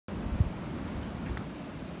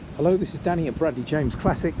Hello, this is Danny at Bradley James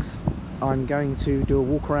Classics. I'm going to do a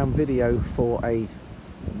walk around video for a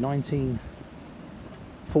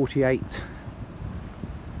 1948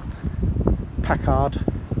 Packard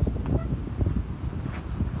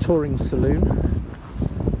touring saloon,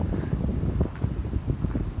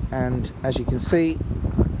 and as you can see,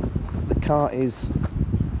 the car is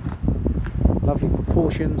lovely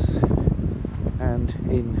proportions and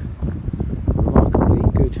in remarkably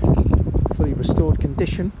good, fully restored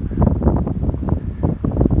condition.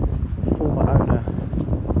 The former owner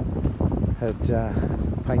had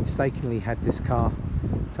painstakingly had this car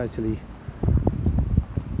totally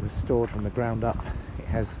restored from the ground up. It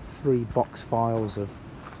has 3 box files of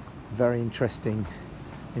very interesting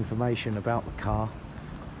information about the car,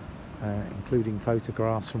 including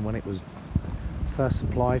photographs from when it was first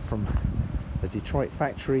supplied from the Detroit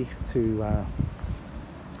factory to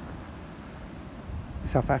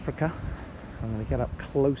South Africa. I'm going to get up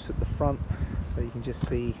close at the front so you can just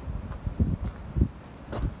see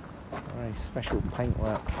very special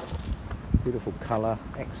paintwork, beautiful colour,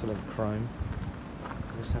 excellent chrome.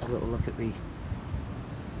 Just have a little look at the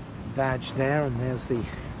badge there, and there's the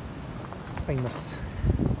famous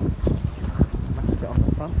mascot on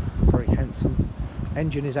the front. Very handsome.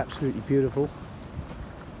 Engine is absolutely beautiful.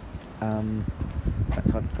 In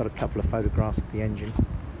fact, I've got a couple of photographs of the engine,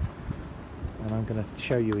 and I'm going to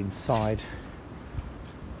show you inside.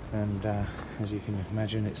 And as you can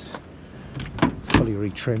imagine, it's fully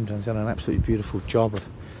retrimmed and done an absolutely beautiful job of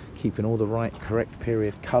keeping all the right correct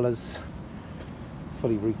period colours.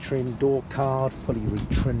 Fully retrimmed door card, fully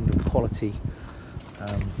retrimmed with quality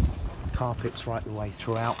carpets right the way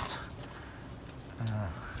throughout.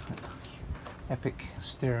 Epic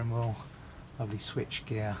steering wheel, lovely switch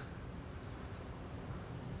gear.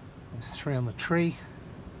 There's 3 on the tree,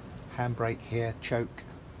 handbrake here, choke.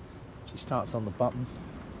 She starts on the button.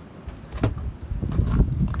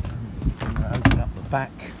 I'm going to open up the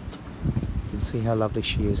back. You can see how lovely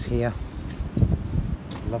she is here.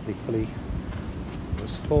 It's lovely, fully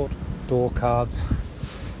restored door cards,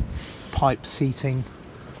 pipe seating,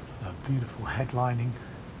 beautiful headlining,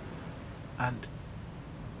 and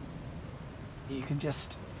you can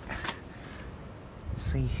just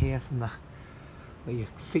see here from the where your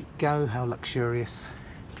feet go how luxurious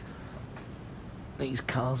these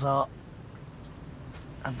cars are.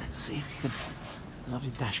 And let's see if you can,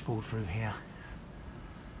 lovely dashboard through here.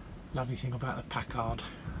 Lovely thing about the Packard,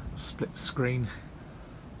 split screen.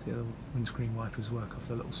 See the windscreen wipers work off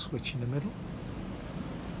the little switch in the middle.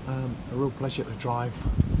 A real pleasure to drive.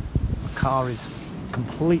 The car is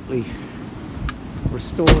completely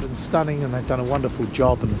restored and stunning, and they've done a wonderful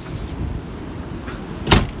job, and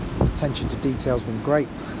attention to detail has been great.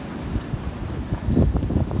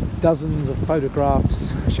 Dozens of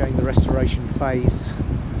photographs showing the restoration phase.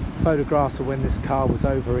 Photographs of when this car was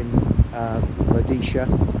over in Rhodesia,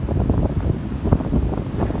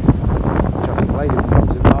 which I think later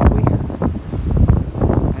becomes Zimbabwe.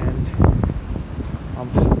 And I'm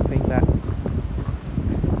hoping that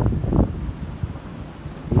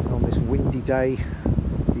even on this windy day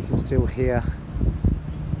you can still hear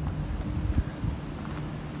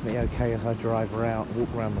me okay as I drive around,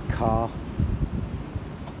 walk around the car.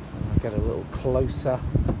 And I get a little closer. I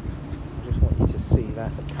just want you to see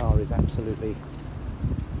that the car is absolutely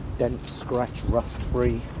dent, scratch, rust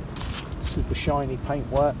free, super shiny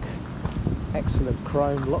paintwork, excellent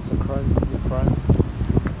chrome, lots of chrome in the chrome.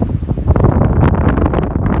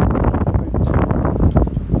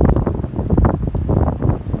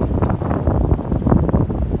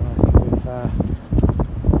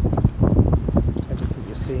 Everything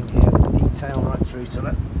you're seeing here, the detail right through to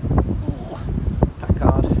the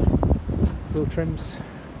Packard wheel trims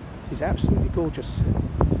is absolutely gorgeous.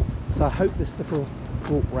 So I hope this little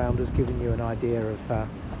walk round has given you an idea of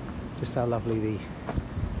just how lovely the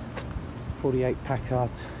 48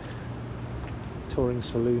 Packard touring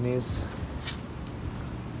saloon is.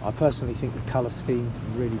 I personally think the colour scheme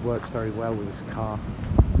really works very well with this car.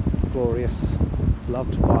 Glorious, it's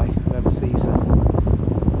loved by whoever sees it.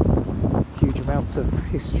 Huge amounts of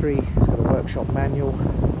history. It's got a workshop manual,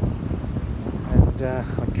 and I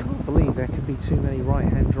can't believe there could be too many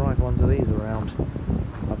right-hand drive ones of these around.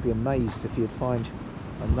 I'd be amazed if you'd find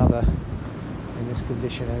another in this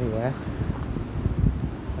condition anywhere.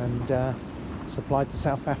 And supplied to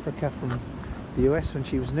South Africa from the US when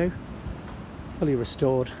she was new, fully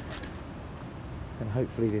restored. And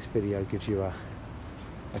hopefully this video gives you a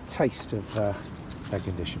taste of her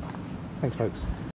condition. Thanks folks.